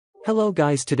Hello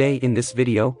guys, today in this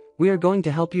video, we are going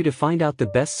to help you to find out the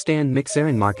best stand mixer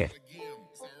in market.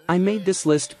 I made this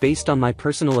list based on my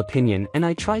personal opinion and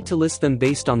I tried to list them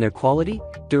based on their quality,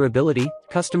 durability,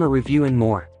 customer review and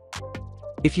more.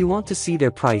 If you want to see their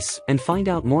price and find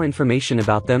out more information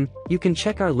about them, you can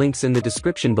check our links in the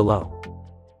description below.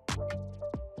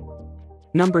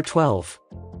 Number 12.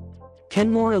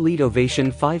 Kenmore Elite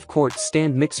Ovation 5-quart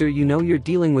stand mixer. You know you're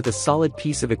dealing with a solid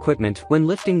piece of equipment when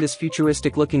lifting this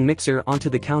futuristic-looking mixer onto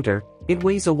the counter. It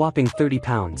weighs a whopping 30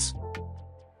 pounds.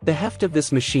 The heft of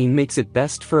this machine makes it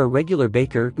best for a regular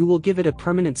baker who will give it a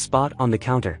permanent spot on the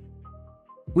counter.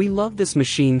 We love this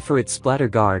machine for its splatter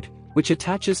guard, which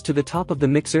attaches to the top of the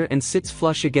mixer and sits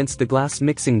flush against the glass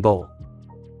mixing bowl.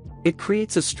 It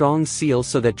creates a strong seal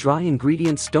so that dry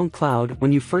ingredients don't cloud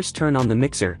when you first turn on the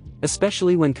mixer,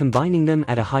 especially when combining them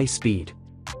at a high speed.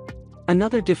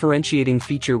 Another differentiating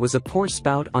feature was a pour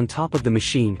spout on top of the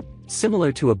machine,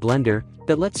 similar to a blender,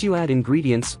 that lets you add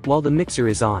ingredients while the mixer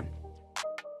is on.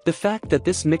 The fact that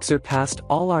this mixer passed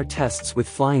all our tests with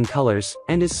flying colors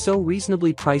and is so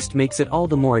reasonably priced makes it all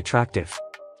the more attractive.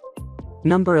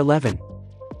 Number 11.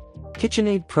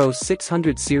 KitchenAid Pro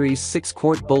 600 Series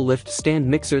 6-quart bowl lift stand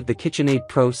mixer. The KitchenAid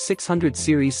Pro 600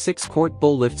 Series 6-quart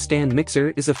bowl lift stand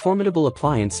mixer is a formidable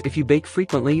appliance if you bake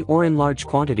frequently or in large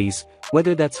quantities,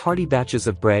 whether that's hearty batches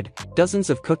of bread, dozens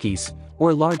of cookies,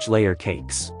 or large layer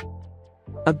cakes.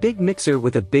 A big mixer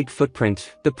with a big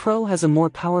footprint, the Pro has a more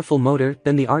powerful motor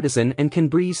than the Artisan and can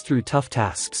breeze through tough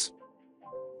tasks.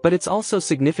 But it's also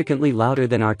significantly louder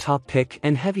than our top pick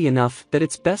and heavy enough that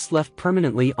it's best left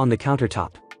permanently on the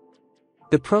countertop.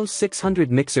 The Pro 600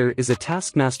 mixer is a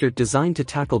taskmaster designed to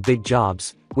tackle big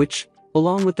jobs, which,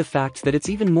 along with the fact that it's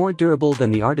even more durable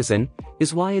than the Artisan,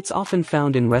 is why it's often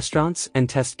found in restaurants and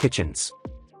test kitchens.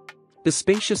 The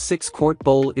spacious 6-quart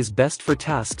bowl is best for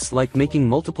tasks like making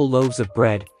multiple loaves of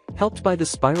bread, helped by the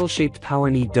spiral-shaped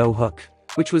power knead dough hook,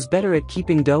 which was better at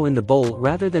keeping dough in the bowl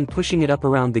rather than pushing it up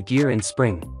around the gear and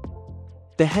spring.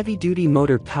 The heavy-duty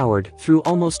motor powered through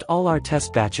almost all our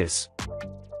test batches.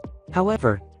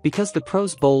 However, because the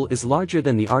Pro's bowl is larger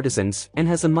than the Artisan's and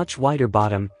has a much wider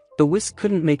bottom, the whisk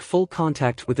couldn't make full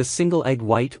contact with a single egg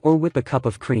white or whip a cup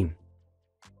of cream.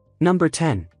 Number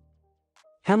 10.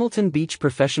 Hamilton Beach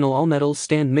Professional All-Metal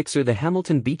Stand Mixer. The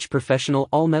Hamilton Beach Professional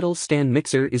All-Metal Stand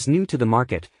Mixer is new to the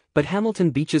market, but Hamilton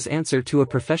Beach's answer to a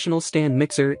professional stand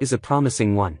mixer is a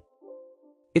promising one.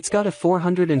 It's got a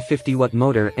 450-watt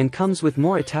motor and comes with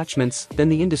more attachments than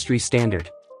the industry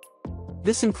standard.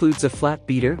 This includes a flat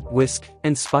beater, whisk,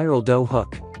 and spiral dough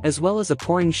hook, as well as a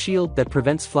pouring shield that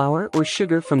prevents flour or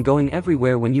sugar from going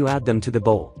everywhere when you add them to the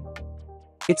bowl.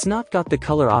 It's not got the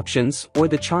color options or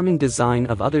the charming design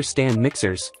of other stand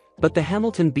mixers, but the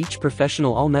Hamilton Beach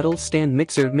Professional All-Metal Stand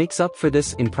Mixer makes up for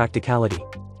this in practicality.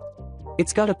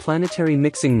 It's got a planetary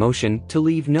mixing motion to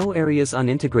leave no areas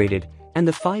unintegrated, and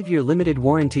the 5-year limited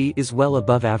warranty is well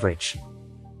above average.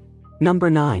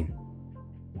 Number 9.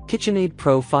 KitchenAid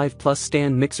Pro 5 Plus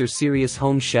Stand Mixer. Serious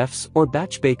home chefs or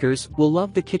batch bakers will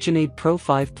love the KitchenAid Pro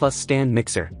 5 Plus Stand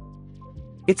Mixer.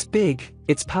 It's big,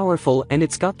 it's powerful and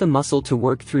it's got the muscle to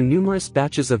work through numerous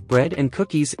batches of bread and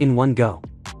cookies in one go.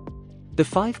 The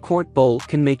 5-quart bowl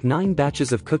can make 9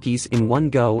 batches of cookies in one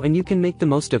go and you can make the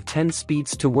most of 10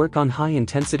 speeds to work on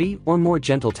high-intensity or more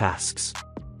gentle tasks.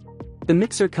 The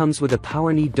mixer comes with a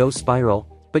power knead dough spiral,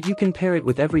 but you can pair it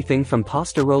with everything from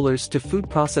pasta rollers to food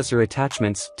processor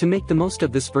attachments to make the most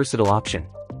of this versatile option.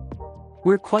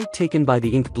 We're quite taken by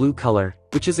the ink blue color,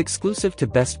 which is exclusive to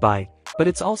Best Buy, but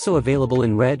it's also available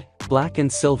in red, black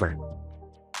and silver.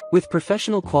 With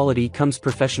professional quality comes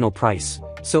professional price,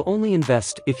 so only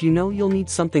invest if you know you'll need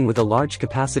something with a large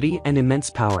capacity and immense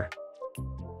power.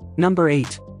 Number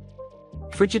 8.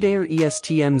 Frigidaire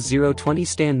ESTM 020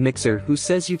 Stand Mixer. Who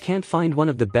says you can't find one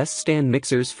of the best stand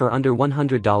mixers for under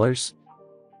 $100?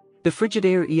 The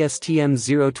Frigidaire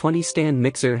ESTM 020 Stand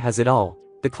Mixer has it all: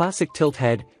 the classic tilt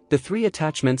head, the 3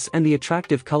 attachments and the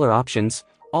attractive color options,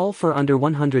 all for under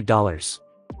 $100.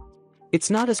 It's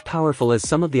not as powerful as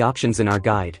some of the options in our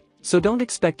guide, so don't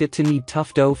expect it to knead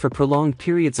tough dough for prolonged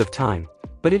periods of time,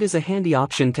 but it is a handy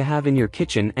option to have in your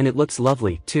kitchen and it looks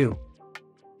lovely, too.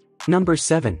 Number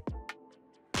 7.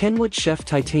 Kenwood Chef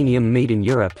Titanium. Made in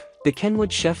Europe, the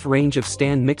Kenwood Chef range of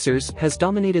stand mixers has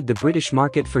dominated the British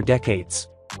market for decades.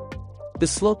 The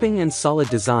sloping and solid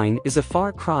design is a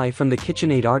far cry from the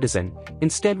KitchenAid Artisan,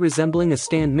 instead resembling a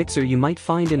stand mixer you might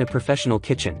find in a professional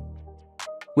kitchen.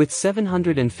 With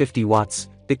 750 watts,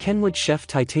 the Kenwood Chef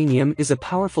Titanium is a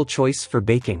powerful choice for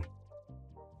baking.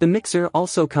 The mixer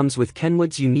also comes with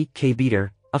Kenwood's unique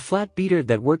K-beater, a flat beater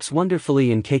that works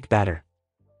wonderfully in cake batter.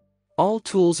 All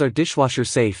tools are dishwasher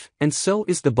safe, and so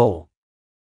is the bowl.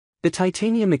 The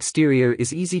titanium exterior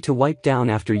is easy to wipe down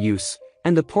after use,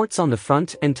 and the ports on the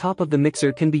front and top of the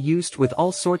mixer can be used with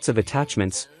all sorts of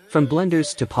attachments, from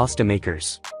blenders to pasta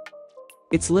makers.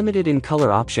 It's limited in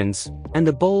color options, and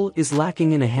the bowl is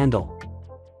lacking in a handle.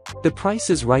 The price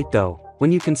is right though,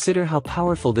 when you consider how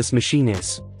powerful this machine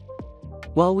is.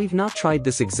 While we've not tried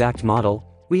this exact model,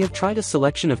 we have tried a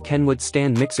selection of Kenwood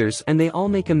stand mixers and they all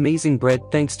make amazing bread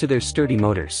thanks to their sturdy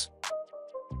motors.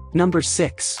 Number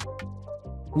 6.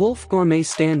 Wolf Gourmet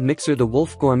Stand Mixer. The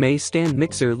Wolf Gourmet Stand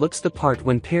Mixer looks the part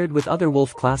when paired with other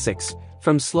Wolf classics,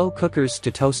 from slow cookers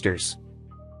to toasters.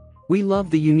 We love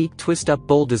the unique twist-up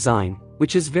bowl design,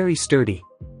 which is very sturdy.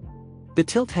 The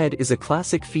tilt head is a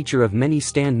classic feature of many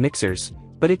stand mixers,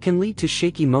 but it can lead to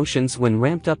shaky motions when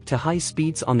ramped up to high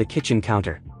speeds on the kitchen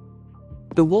counter.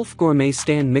 The Wolf Gourmet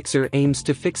Stand Mixer aims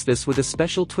to fix this with a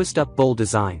special twist-up bowl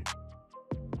design.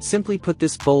 Simply put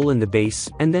this bowl in the base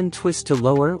and then twist to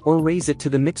lower or raise it to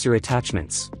the mixer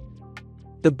attachments.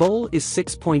 The bowl is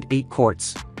 6.8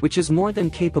 quarts, which is more than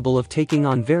capable of taking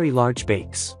on very large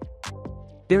bakes.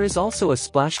 There is also a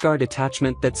splash guard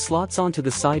attachment that slots onto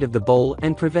the side of the bowl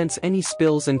and prevents any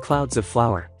spills and clouds of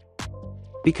flour.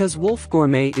 Because Wolf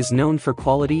Gourmet is known for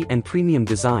quality and premium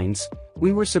designs,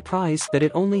 we were surprised that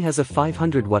it only has a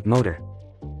 500-watt motor.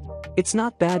 It's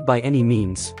not bad by any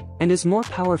means, and is more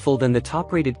powerful than the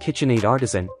top-rated KitchenAid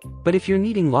Artisan, but if you're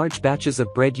kneading large batches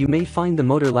of bread you may find the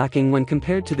motor lacking when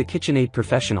compared to the KitchenAid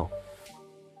Professional.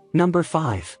 Number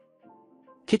 5.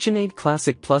 KitchenAid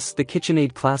Classic Plus. The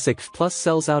KitchenAid Classic Plus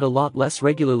sells out a lot less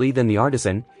regularly than the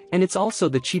Artisan, and it's also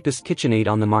the cheapest KitchenAid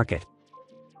on the market.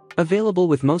 Available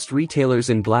with most retailers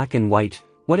in black and white,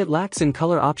 what it lacks in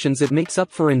color options it makes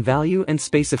up for in value and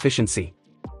space efficiency.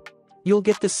 You'll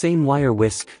get the same wire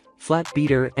whisk, flat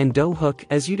beater and dough hook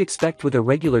as you'd expect with a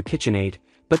regular KitchenAid,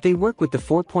 but they work with the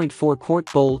 4.4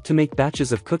 quart bowl to make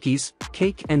batches of cookies,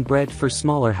 cake and bread for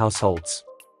smaller households.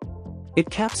 It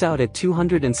caps out at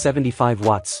 275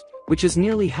 watts, which is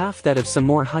nearly half that of some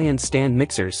more high-end stand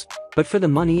mixers, but for the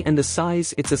money and the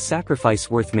size it's a sacrifice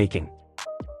worth making.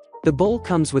 The bowl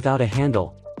comes without a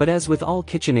handle, but as with all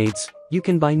KitchenAids, you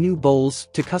can buy new bowls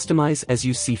to customize as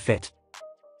you see fit.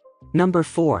 Number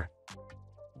 4.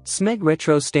 Smeg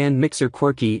Retro Stand Mixer.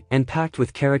 Quirky and packed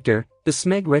with character, the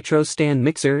Smeg Retro Stand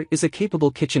Mixer is a capable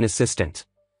kitchen assistant.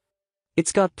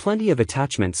 It's got plenty of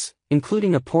attachments,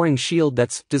 including a pouring shield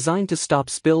that's designed to stop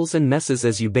spills and messes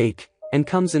as you bake, and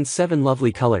comes in 7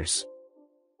 lovely colors.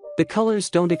 The colors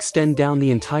don't extend down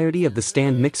the entirety of the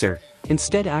stand mixer,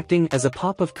 instead acting as a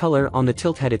pop of color on the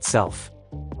tilt head itself.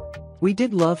 We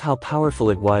did love how powerful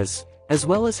it was, as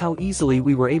well as how easily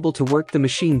we were able to work the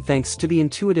machine thanks to the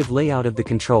intuitive layout of the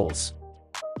controls.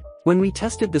 When we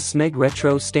tested the Smeg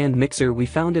Retro Stand Mixer we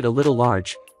found it a little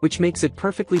large, which makes it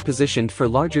perfectly positioned for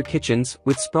larger kitchens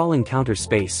with sprawling counter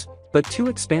space, but too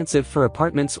expansive for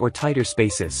apartments or tighter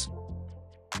spaces.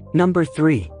 Number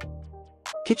 3.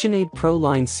 KitchenAid Pro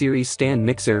Line Series Stand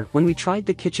Mixer. When we tried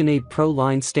the KitchenAid Pro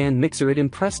Line Stand Mixer it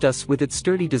impressed us with its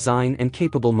sturdy design and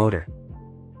capable motor.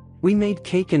 We made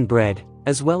cake and bread,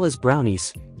 as well as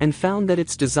brownies, and found that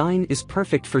its design is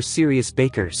perfect for serious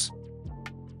bakers.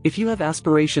 If you have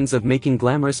aspirations of making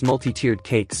glamorous multi-tiered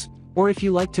cakes, or if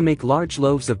you like to make large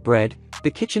loaves of bread,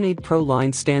 the KitchenAid Pro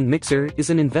Line Stand Mixer is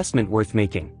an investment worth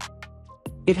making.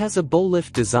 It has a bowl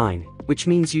lift design, which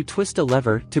means you twist a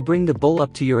lever to bring the bowl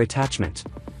up to your attachment.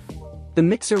 The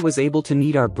mixer was able to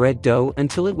knead our bread dough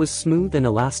until it was smooth and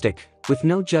elastic, with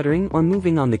no juddering or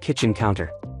moving on the kitchen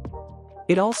counter.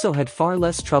 It also had far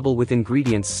less trouble with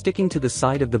ingredients sticking to the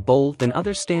side of the bowl than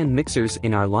other stand mixers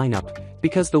in our lineup,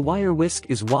 because the wire whisk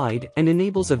is wide and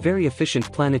enables a very efficient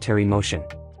planetary motion.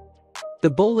 The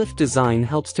bowl lift design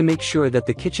helps to make sure that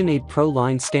the KitchenAid Pro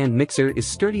Line Stand Mixer is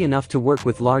sturdy enough to work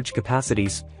with large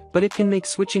capacities, but it can make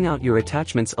switching out your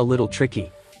attachments a little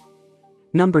tricky.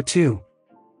 Number 2.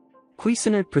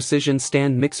 Cuisinart Precision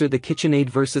Stand Mixer. The KitchenAid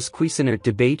versus Cuisinart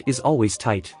debate is always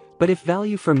tight, but if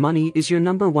value for money is your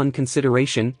number one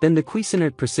consideration then the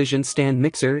Cuisinart Precision Stand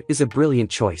Mixer is a brilliant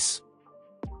choice.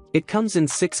 It comes in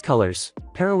 6 colors,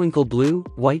 periwinkle blue,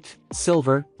 white,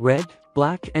 silver, red,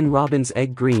 black and robin's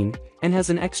egg green, and has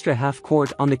an extra half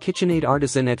quart on the KitchenAid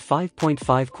Artisan at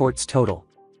 5.5 quarts total.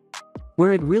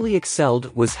 Where it really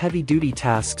excelled was heavy-duty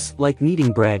tasks like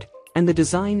kneading bread, and the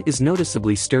design is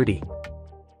noticeably sturdy.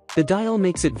 The dial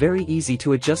makes it very easy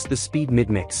to adjust the speed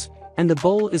mid-mix, and the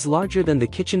bowl is larger than the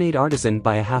KitchenAid Artisan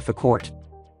by a half a quart.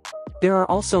 There are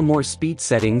also more speed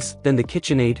settings than the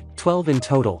KitchenAid, 12 in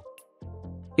total.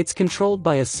 It's controlled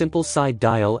by a simple side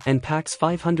dial and packs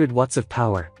 500 watts of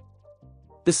power.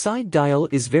 The side dial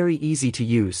is very easy to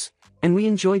use, and we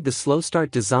enjoyed the slow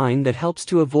start design that helps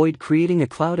to avoid creating a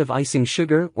cloud of icing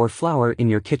sugar or flour in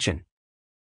your kitchen.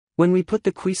 When we put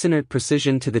the Cuisinart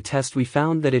Precision to the test, we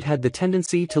found that it had the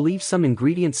tendency to leave some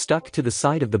ingredients stuck to the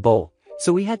side of the bowl,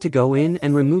 so we had to go in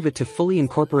and remove it to fully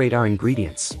incorporate our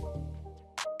ingredients.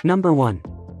 Number 1.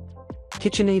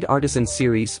 KitchenAid Artisan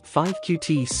Series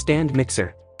 5QT Stand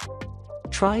Mixer.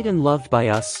 Tried and loved by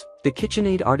us, the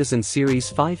KitchenAid Artisan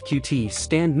Series 5QT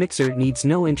Stand Mixer needs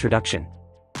no introduction.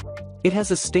 It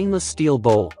has a stainless steel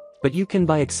bowl, but you can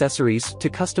buy accessories to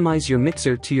customize your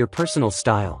mixer to your personal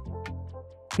style.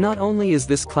 Not only is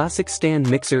this classic stand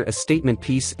mixer a statement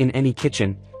piece in any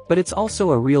kitchen, but it's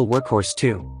also a real workhorse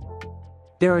too.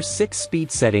 There are 6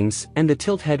 speed settings, and the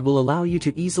tilt head will allow you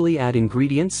to easily add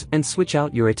ingredients and switch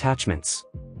out your attachments.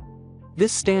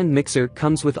 This stand mixer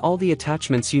comes with all the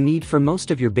attachments you need for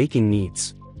most of your baking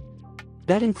needs.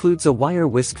 That includes a wire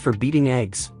whisk for beating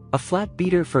eggs, a flat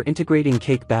beater for integrating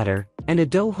cake batter, and a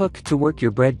dough hook to work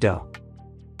your bread dough.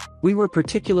 We were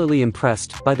particularly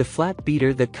impressed by the flat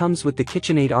beater that comes with the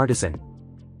KitchenAid Artisan.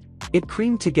 It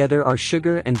creamed together our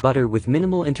sugar and butter with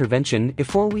minimal intervention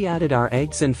before we added our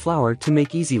eggs and flour to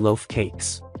make easy loaf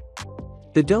cakes.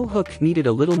 The dough hook needed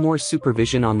a little more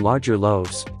supervision on larger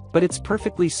loaves, but it's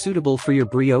perfectly suitable for your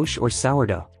brioche or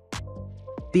sourdough.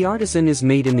 The Artisan is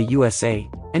made in the USA,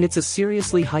 and it's a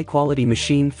seriously high-quality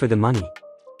machine for the money.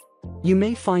 You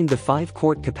may find the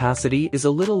 5-quart capacity is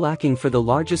a little lacking for the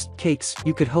largest cakes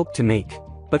you could hope to make,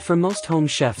 but for most home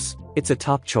chefs, it's a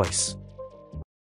top choice.